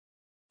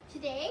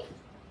Today,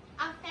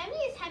 our family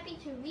is happy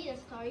to read a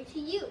story to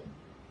you.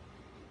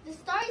 The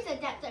story is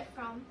adapted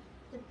from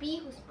The Bee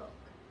Who Spoke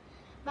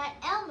by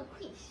L.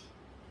 McQuish.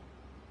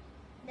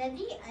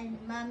 Daddy and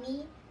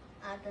Mommy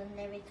are the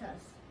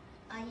narrators.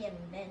 I am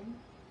Ben,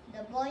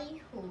 the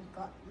boy who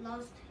got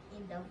lost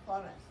in the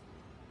forest.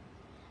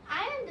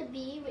 I am the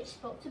bee which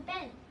spoke to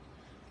Ben.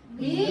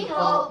 We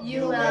hope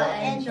you will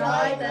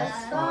enjoy the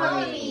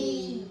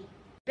story.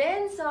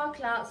 Ben saw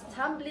clouds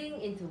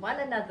tumbling into one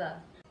another.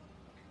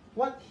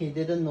 What he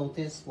didn't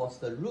notice was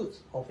the roots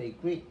of a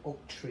great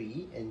oak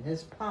tree in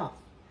his path.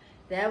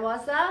 There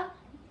was a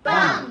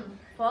Bang!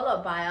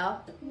 followed by a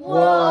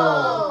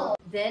Whoa!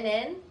 then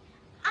an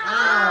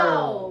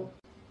Ow!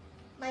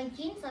 My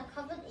jeans are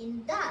covered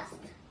in dust.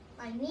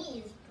 My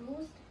knee is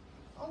bruised.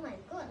 Oh my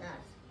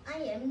goodness, I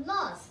am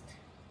lost.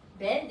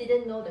 Ben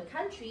didn't know the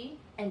country,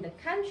 and the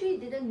country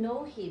didn't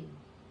know him.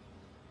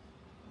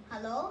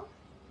 Hello?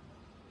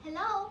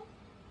 Hello?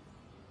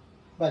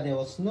 But there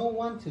was no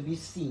one to be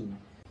seen.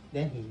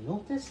 Then he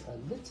noticed a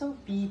little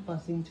bee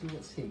passing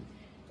towards him.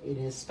 It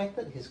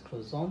inspected his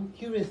clothes on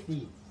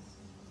curiously.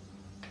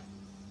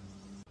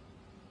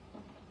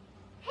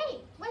 Hey,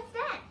 what's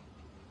that?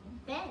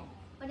 Ben,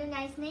 what a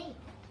nice name.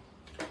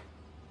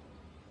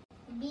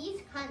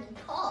 Bees can't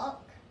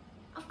talk.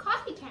 Of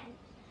course we can.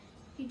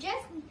 You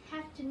just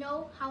have to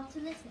know how to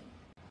listen.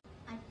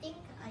 I think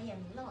I am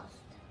lost.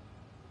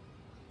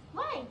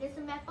 Why? There's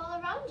a map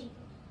all around you.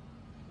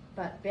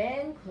 But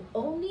Ben could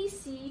only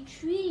see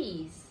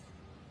trees.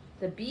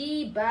 The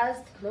bee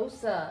buzzed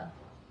closer.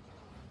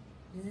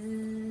 Do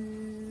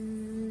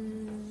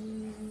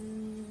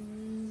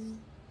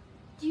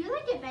you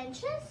like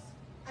adventures?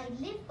 I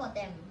live for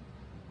them.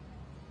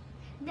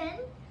 Then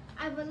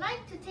I would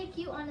like to take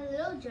you on a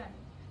little journey.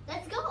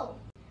 Let's go.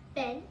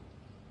 Ben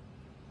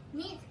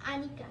meets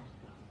Anika.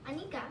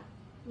 Anika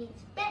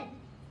meets Ben.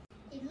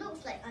 It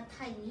looks like a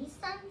tiny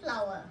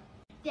sunflower.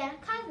 They are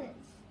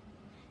cousins.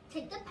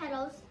 Take the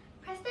petals,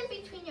 press them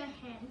between your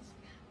hands,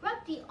 rub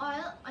the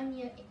oil on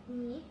your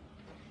knee.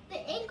 The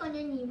ache on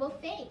your knee will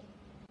fade.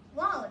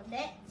 Wow,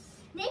 that's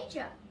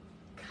Nature.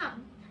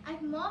 Come, I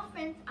have more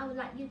friends I would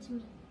like you to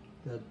meet.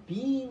 The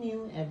bee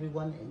knew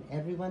everyone and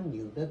everyone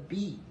knew the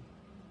bee.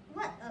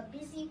 what a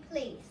busy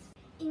place.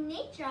 In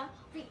nature,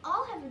 we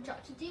all have a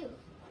job to do.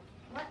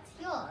 What's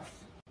yours?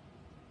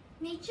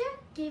 Nature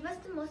gave us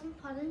the most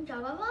important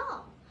job of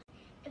all.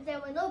 If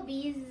there were no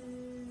bees,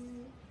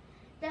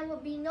 there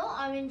would be no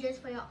oranges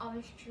for your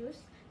orange juice,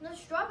 no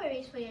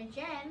strawberries for your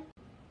jam.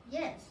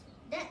 Yes,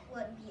 that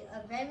would be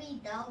a very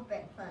dull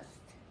breakfast.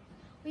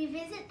 We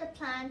visit the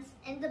plants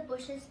and the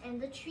bushes and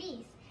the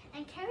trees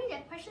and carry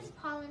their precious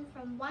pollen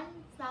from one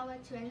flower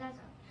to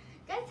another.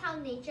 That's how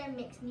nature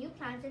makes new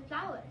plants and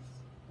flowers.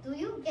 Do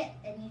you get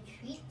any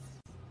treats?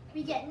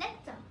 We get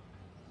nectar.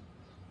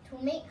 To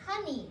make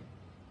honey.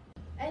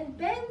 And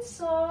Ben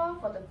saw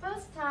for the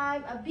first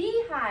time a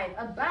beehive,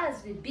 a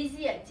buzz with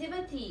busy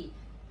activity.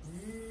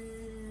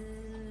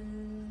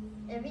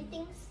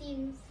 Everything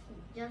seems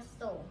just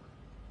so.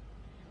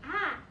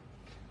 Ah,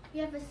 we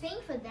have a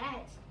saying for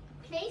that.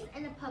 A place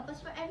and a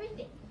purpose for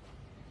everything.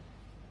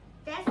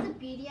 That's the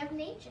beauty of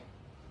nature.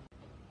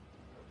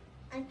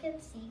 I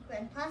can see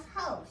Grandpa's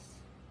house.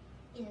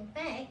 In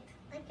fact,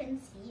 I can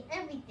see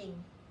everything.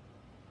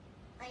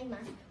 I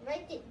must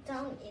write it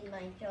down in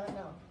my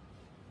journal.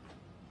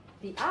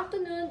 The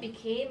afternoon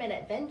became an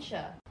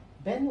adventure.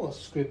 Ben was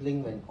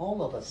scribbling when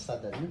all of a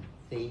sudden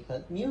they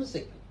heard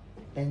music.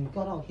 Ben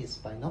got out his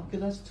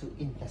binoculars to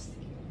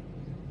investigate.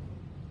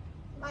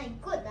 My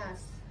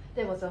goodness!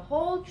 There was a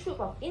whole troop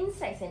of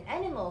insects and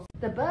animals.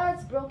 The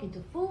birds broke into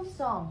full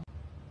song.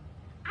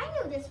 I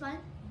know this one.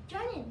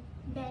 Join in,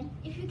 Ben,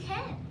 if you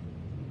can.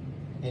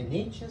 And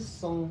nature's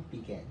song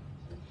began.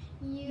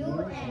 You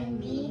and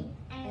me,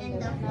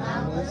 and the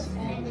flowers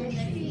and the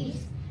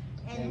trees,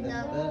 and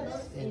the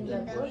birds in the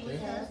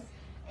bushes,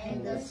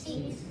 and the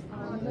seeds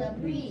on the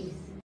breeze.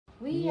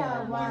 We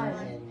are one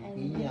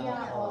and we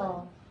are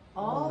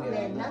all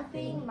we're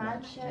nothing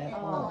much at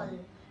all.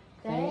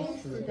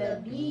 Thanks to the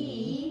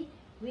bee,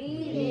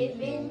 we live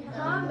in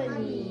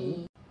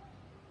harmony.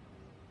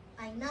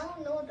 I now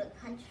know the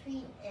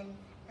country and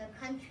the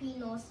country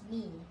knows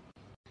me.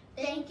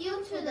 Thank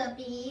you to the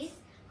bees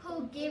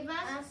who give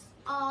us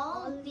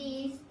all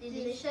these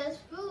delicious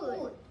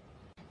food.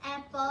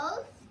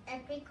 Apples,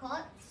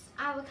 Apricots,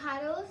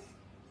 avocados,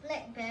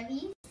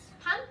 blackberries,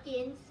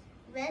 pumpkins,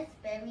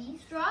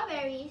 raspberries,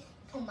 strawberries,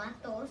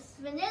 tomatoes,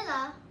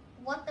 vanilla.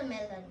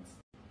 watermelons.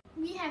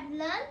 We have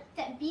learned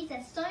that bees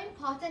are so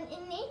important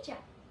in nature.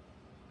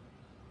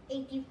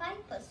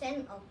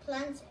 85% of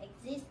plants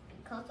exist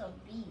because of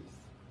bees.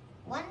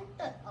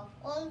 1/3 of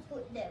all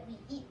food that we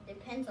eat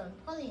depends on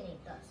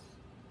pollinators.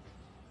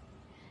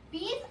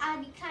 Bees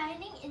are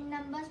declining in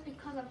numbers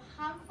because of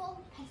harmful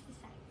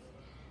pesticides,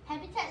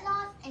 habitat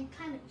loss, and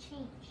climate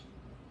change.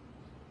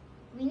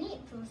 We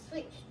need to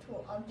switch to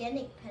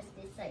organic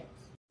pesticides.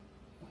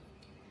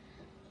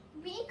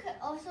 We could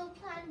also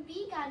plant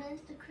bee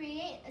gardens to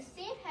create a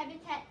safe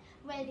habitat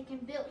where they can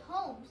build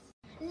homes.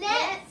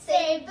 Let's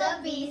save the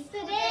bees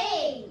today!